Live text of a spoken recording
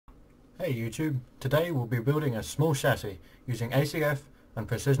Hey YouTube, today we'll be building a small chassis using ACF and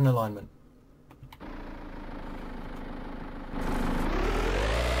precision alignment.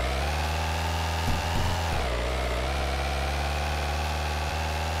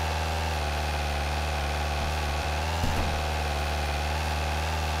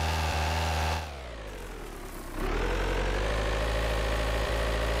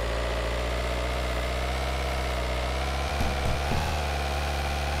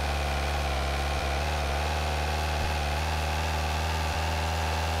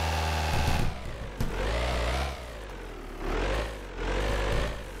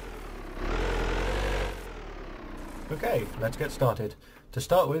 Okay, let's get started. To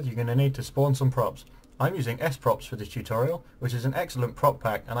start with, you're going to need to spawn some props. I'm using SProps for this tutorial, which is an excellent prop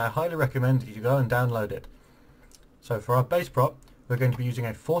pack, and I highly recommend that you go and download it. So for our base prop, we're going to be using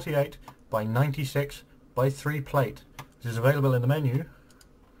a 48 by 96 by 3 plate, which is available in the menu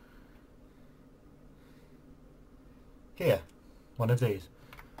here, one of these.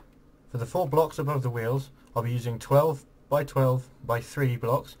 For the 4 blocks above the wheels, I'll be using 12 by 12 by 3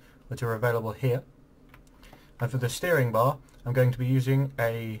 blocks, which are available here. And for the steering bar, I'm going to be using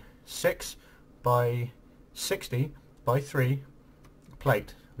a 6 by 60 by 3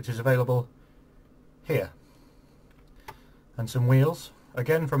 plate, which is available here. And some wheels,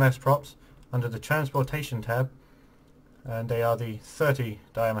 again from SProps, under the Transportation tab, and they are the 30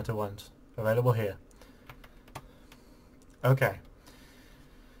 diameter ones, available here. Okay.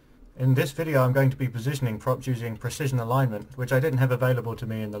 In this video I'm going to be positioning props using precision alignment, which I didn't have available to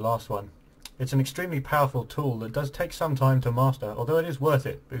me in the last one. It's an extremely powerful tool that does take some time to master, although it is worth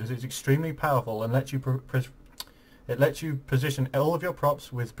it because it's extremely powerful and lets you position all of your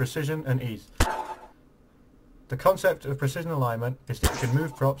props with precision and ease. The concept of precision alignment is that you can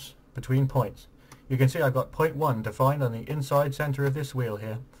move props between points. You can see I've got point 1 defined on the inside center of this wheel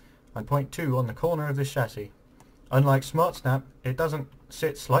here and point 2 on the corner of this chassis. Unlike SmartSnap, it doesn't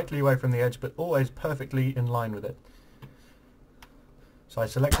sit slightly away from the edge but always perfectly in line with it. So I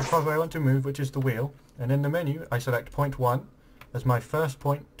select the prop I want to move, which is the wheel, and in the menu I select point 1 as my first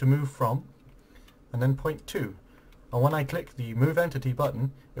point to move from, and then point 2. And when I click the Move Entity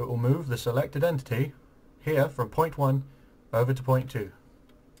button, it will move the selected entity here from point 1 over to point 2.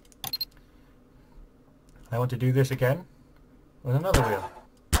 I want to do this again with another wheel.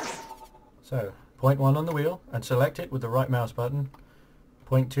 So point 1 on the wheel and select it with the right mouse button,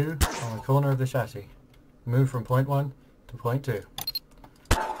 point 2 on the corner of the chassis. Move from point 1 to point 2.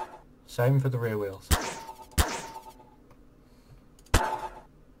 Same for the rear wheels.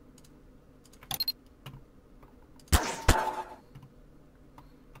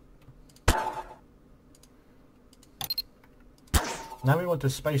 Now we want to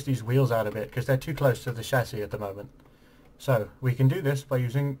space these wheels out a bit because they're too close to the chassis at the moment. So we can do this by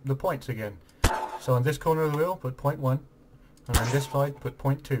using the points again. So on this corner of the wheel put point 1 and on this side put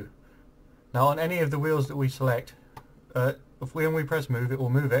point 2. Now on any of the wheels that we select, when we press move, it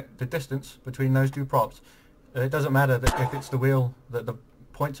will move it the distance between those two props. It doesn't matter that if it's the wheel that the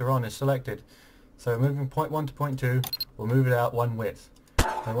points are on is selected. So moving point 1 to point 2 will move it out one width.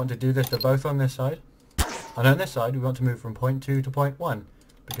 I want to do this to both on this side. And on this side we want to move from point 2 to point 1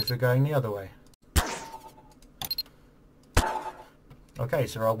 because we're going the other way. Okay,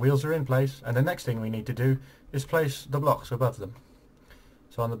 so our wheels are in place, and the next thing we need to do is place the blocks above them.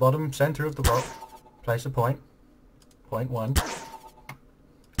 So on the bottom center of the block, place a point. Point 1.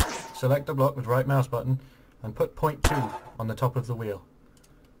 Select the block with right mouse button and put point 2 on the top of the wheel.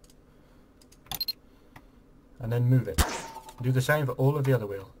 And then move it. Do the same for all of the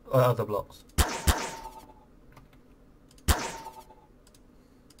other blocks.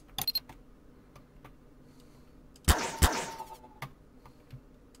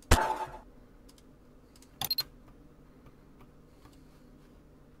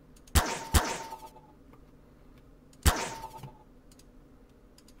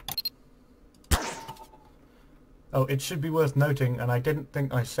 Oh, it should be worth noting, and I didn't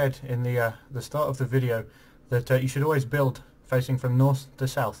think I said in the start of the video, that you should always build facing from north to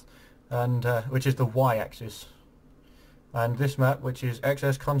south, and which is the y-axis. And this map, which is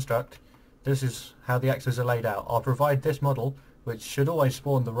XS Construct, this is how the axes are laid out. I'll provide this model, which should always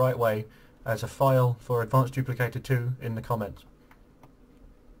spawn the right way, as a file for Advanced Duplicator 2 in the comments.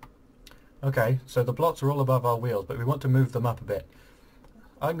 Okay, so the blocks are all above our wheels, but we want to move them up a bit.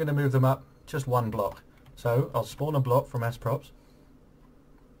 I'm going to move them up just one block. So I'll spawn a block from SProps.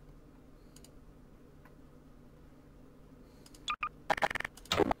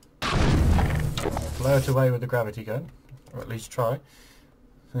 Blow it away with the gravity gun, or at least try.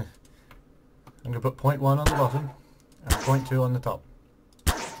 I'm going to put point 1 on the bottom and point 2 on the top.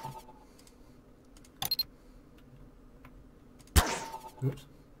 Oops.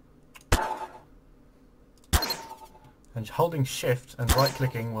 And holding shift and right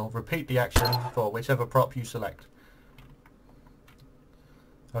clicking will repeat the action for whichever prop you select.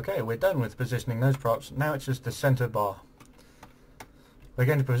 Okay, we're done with positioning those props. Now it's just the center bar. We're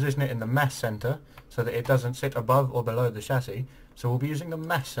going to position it in the mass center so that it doesn't sit above or below the chassis. So we'll be using the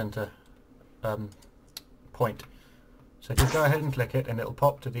mass center point. So just go ahead and click it and it'll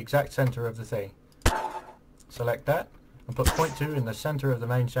pop to the exact center of the thing. Select that and put point 2 in the center of the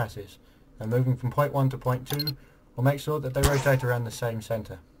main chassis. And moving from point 1 to point 2 will make sure that they rotate around the same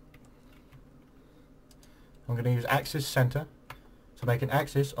center. I'm going to use axis center to make an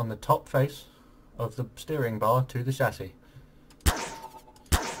axis on the top face of the steering bar to the chassis,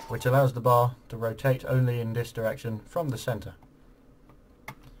 which allows the bar to rotate only in this direction from the center.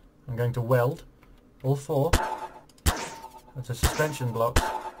 I'm going to weld all 4 of the suspension blocks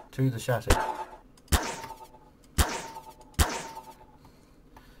to the chassis.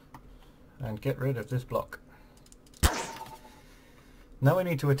 And get rid of this block. Now we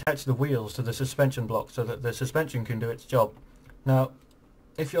need to attach the wheels to the suspension block so that the suspension can do its job. Now,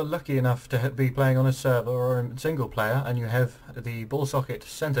 if you're lucky enough to be playing on a server or a single player and you have the Ballsocket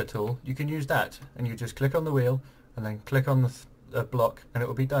center tool, you can use that and you just click on the wheel and then click on the block and it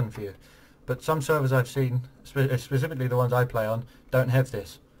will be done for you. But some servers I've seen, specifically the ones I play on, don't have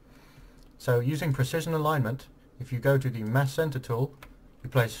this. So using precision alignment, if you go to the mass center tool, you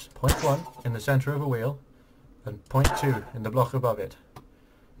place point 1 in the center of a wheel and point 2 in the block above it.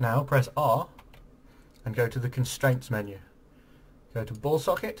 Now press R and go to the constraints menu. Go to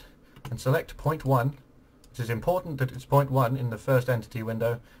Ballsocket and select point 1, which is important that it's point 1 in the first entity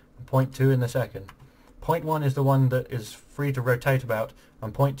window and point 2 in the second. Point 1 is the one that is free to rotate about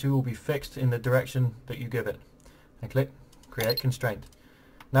and point 2 will be fixed in the direction that you give it. And click Create Constraint.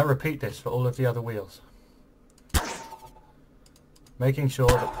 Now repeat this for all of the other wheels, making sure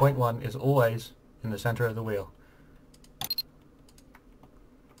that point 1 is always in the center of the wheel.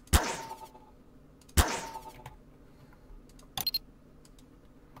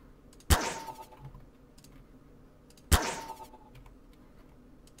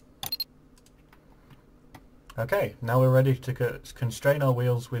 Okay, now we're ready to constrain our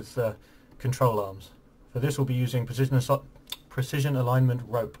wheels with control arms. For this we'll be using precision alignment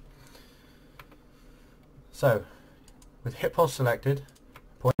rope. So, with hip pulse selected,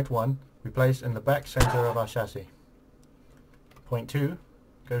 point 1 we place in the back center of our chassis. Point 2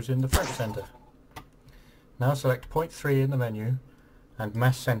 goes in the front center. Now select point 3 in the menu and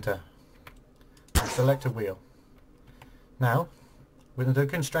mass center and select a wheel. Now, with the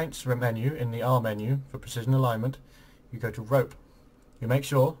constraints menu in the R menu for precision alignment, you go to rope. You make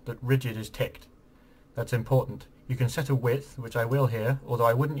sure that rigid is ticked. That's important. You can set a width, which I will here, although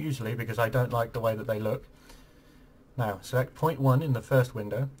I wouldn't usually because I don't like the way that they look. Now select point 1 in the first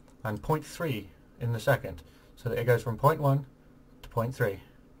window and point 3 in the second, so that it goes from point 1 to point 3.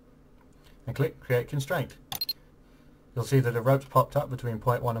 And click Create Constraint. You'll see that a rope's popped up between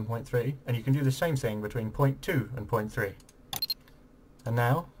point 1 and point 3, and you can do the same thing between point 2 and point 3. And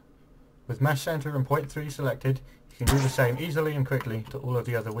now, with mass center and point 3 selected, you can do the same easily and quickly to all of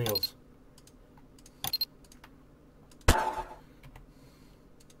the other wheels.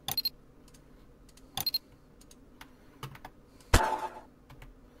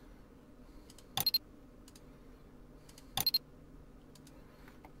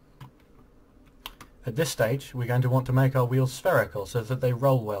 At this stage we're going to want to make our wheels spherical so that they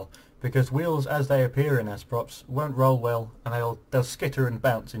roll well, because wheels as they appear in SProps won't roll well and they'll skitter and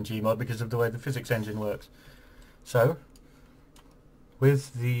bounce in Gmod because of the way the physics engine works. So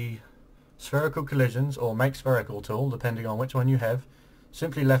with the spherical collisions or MakeSpherical tool, depending on which one you have,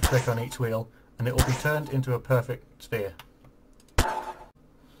 simply left click on each wheel and it will be turned into a perfect sphere.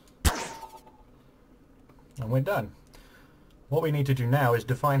 And we're done. What we need to do now is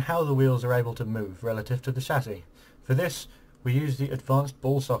define how the wheels are able to move relative to the chassis. For this, we use the advanced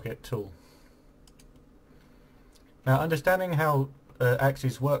Ballsocket tool. Now, understanding how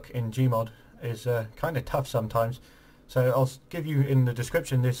axes work in Gmod is kind of tough sometimes, so I'll give you in the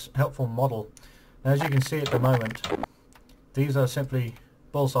description this helpful model. Now, as you can see at the moment, these are simply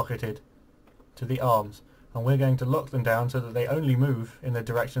ball-socketed to the arms, and we're going to lock them down so that they only move in the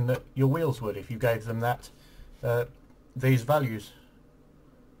direction that your wheels would if you gave them that these values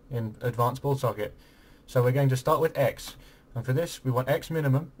in advanced Ballsocket. So we're going to start with X, and for this we want X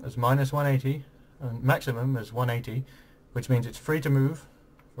minimum as minus 180 and maximum as 180, which means it's free to move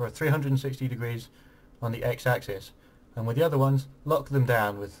for 360 degrees on the X axis, and with the other ones lock them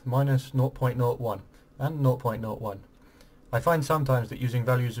down with minus 0.01 and 0.01. I find sometimes that using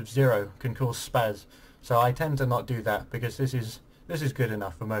values of 0 can cause spaz, so I tend to not do that because this is This is good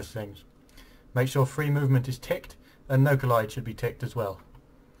enough for most things. Make sure free movement is ticked, and no collide should be ticked as well.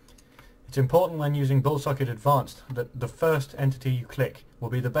 It's important when using Ballsocket Advanced that the first entity you click will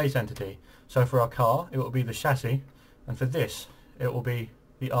be the base entity. So for our car it will be the chassis, and for this it will be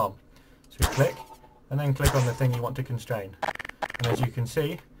the arm. So we click and then click on the thing you want to constrain. And as you can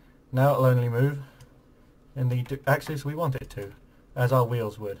see, now it will only move in the axis we want it to, as our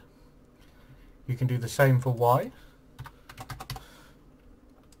wheels would. You can do the same for Y.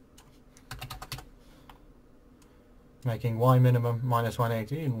 Making Y minimum minus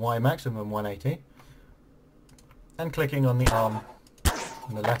 180 and Y maximum 180, and clicking on the arm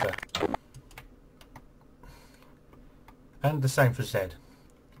and the letter. And the same for Z.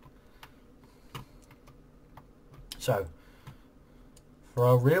 So, for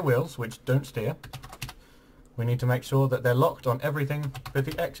our rear wheels, which don't steer, we need to make sure that they're locked on everything but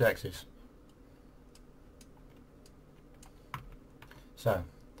the X-axis. So,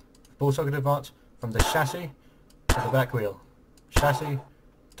 Ballsocket Advanced from the chassis to the back wheel, chassis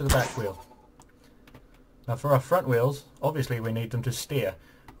to the back wheel. Now for our front wheels, obviously we need them to steer,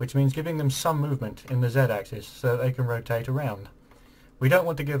 which means giving them some movement in the Z-axis so that they can rotate around. We don't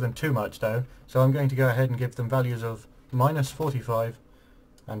want to give them too much though, so I'm going to go ahead and give them values of minus 45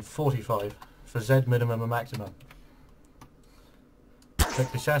 and 45 for Z minimum and maximum.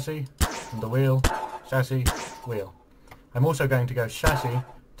 Click the chassis and the wheel, chassis, wheel. I'm also going to go chassis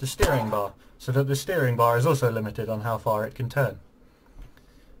to steering bar, so that the steering bar is also limited on how far it can turn.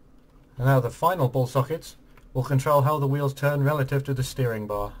 And now the final ball sockets will control how the wheels turn relative to the steering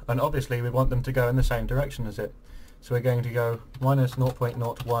bar, and obviously we want them to go in the same direction as it. So we're going to go minus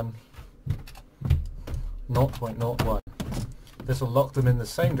 0.01, 0.01. This will lock them in the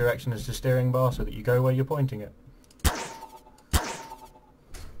same direction as the steering bar so that you go where you're pointing it.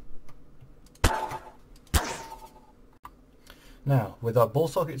 Now, with our ball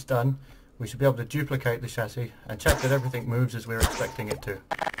sockets done, we should be able to duplicate the chassis and check that everything moves as we're expecting it to.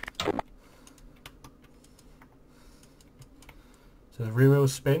 So the rear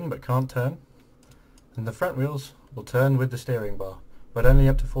wheels spin but can't turn, and the front wheels will turn with the steering bar, but only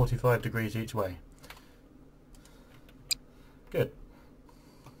up to 45 degrees each way. Good.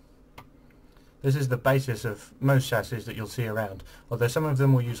 This is the basis of most chassis that you'll see around, although some of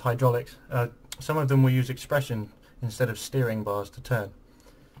them will use hydraulics, some of them will use expression instead of steering bars to turn.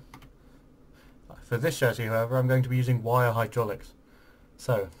 For this chassis, however, I'm going to be using wire hydraulics.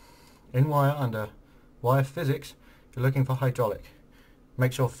 So, in wire, under wire physics, you're looking for hydraulic.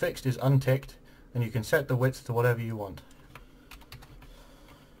 Make sure fixed is unticked, and you can set the width to whatever you want.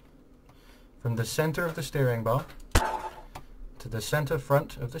 From the center of the steering bar to the center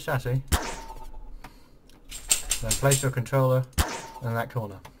front of the chassis, then place your controller in that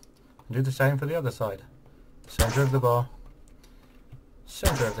corner. And do the same for the other side. Center of the bar,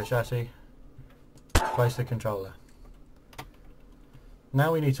 center of the chassis, place the controller.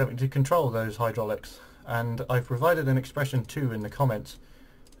 Now we need something to control those hydraulics, and I've provided an expression 2 in the comments,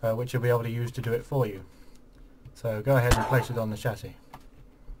 which you'll be able to use to do it for you. So go ahead and place it on the chassis.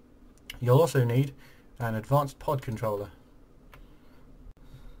 You'll also need an advanced pod controller.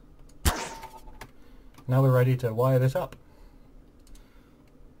 Now we're ready to wire this up.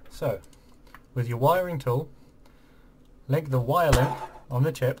 So, with your wiring tool, link the wire link on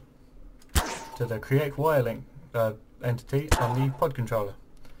the chip to the create wire link entity on the pod controller.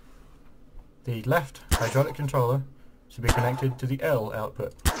 The left hydraulic controller should be connected to the L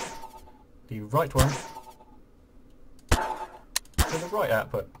output. The right one to the right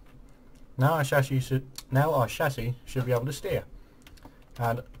output. Now our chassis should be able to steer.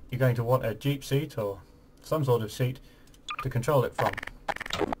 And you're going to want a Jeep seat or some sort of seat to control it from.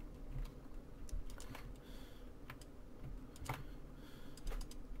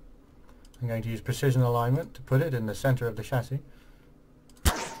 I'm going to use precision alignment to put it in the center of the chassis,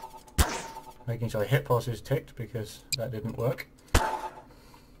 making sure hip pos is ticked because that didn't work.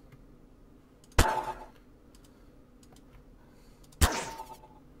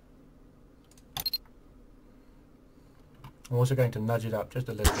 I'm also going to nudge it up just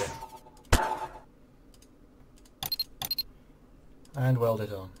a little bit and weld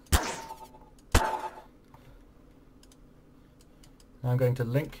it on. Now I'm going to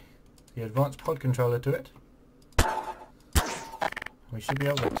link the advanced pod controller to it. We should be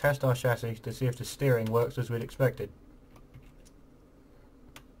able to test our chassis to see if the steering works as we'd expected.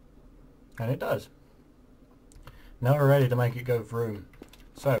 And it does. Now we're ready to make it go vroom.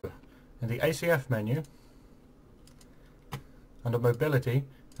 So, in the ACF menu, under mobility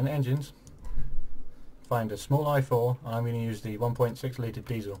and engines, find a small i4, and I'm going to use the 1.6 litre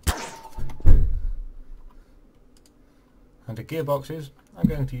diesel. And the gearboxes, I'm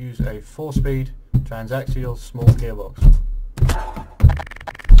going to use a 4-speed transaxial small gearbox.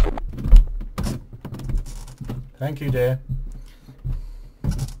 Thank you, dear.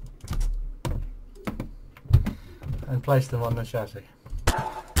 And place them on the chassis.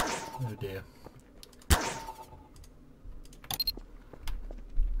 Oh dear. I'm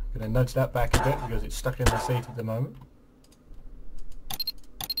going to nudge that back a bit because it's stuck in the seat at the moment.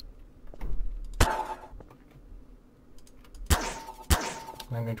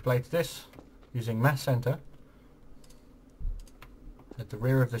 And I'm going to place this using mass center at the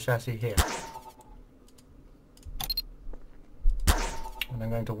rear of the chassis here. And I'm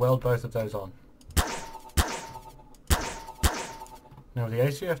going to weld both of those on. Now with the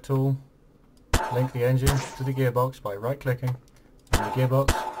ACF tool, link the engine to the gearbox by right-clicking and the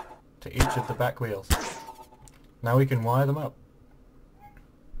gearbox to each of the back wheels. Now we can wire them up.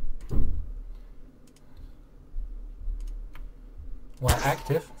 Wire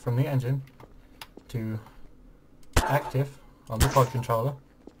active from the engine to active on the pod controller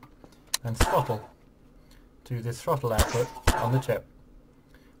and throttle to the throttle output on the chip.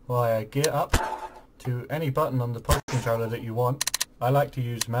 Wire gear up to any button on the pod controller that you want. I like to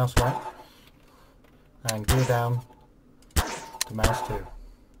use mouse 1 and gear down to mouse 2.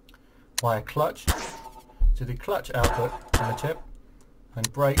 Wire clutch to the clutch output on the chip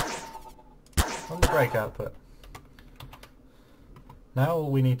and brake on the brake output. Now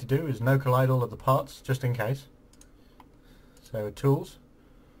all we need to do is no collide all of the parts just in case. So tools,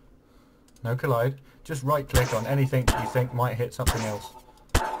 no collide, just right click on anything that you think might hit something else.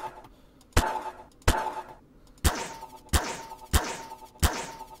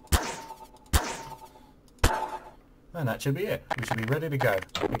 And that should be it. We should be ready to go.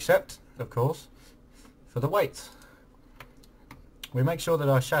 Except, of course, for the weights. We make sure that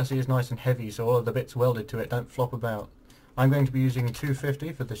our chassis is nice and heavy so all of the bits welded to it don't flop about. I'm going to be using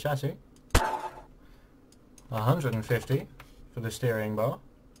 250 for the chassis, 150 for the steering bar.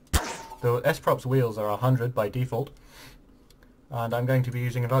 The SProps wheels are 100 by default. And I'm going to be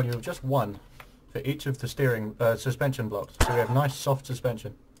using a value of just 1 for each of the steering suspension blocks. So we have nice soft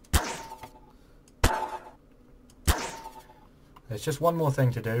suspension. There's just one more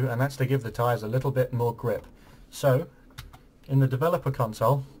thing to do, and that's to give the tyres a little bit more grip. So, in the developer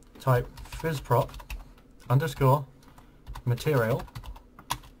console, type SProps_material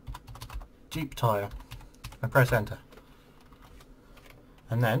Jeep tyre and press enter.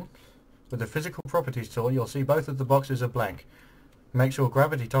 And then, with the physical properties tool, you'll see both of the boxes are blank. Make sure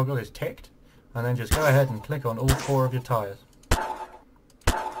gravity toggle is ticked, and then just go ahead and click on all 4 of your tyres.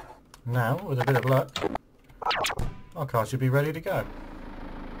 Now, with a bit of luck, our car should be ready to go.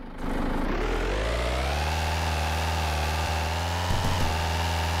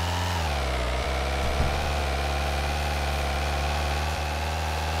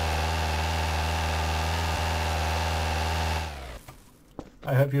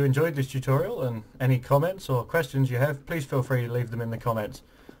 I hope you enjoyed this tutorial, and any comments or questions you have, please feel free to leave them in the comments.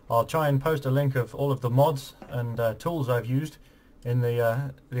 I'll try and post a link of all of the mods and tools I've used in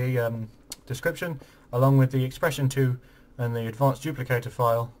the description, along with the expression 2 and the advanced duplicator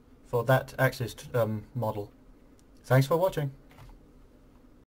file for that axis model. Thanks for watching.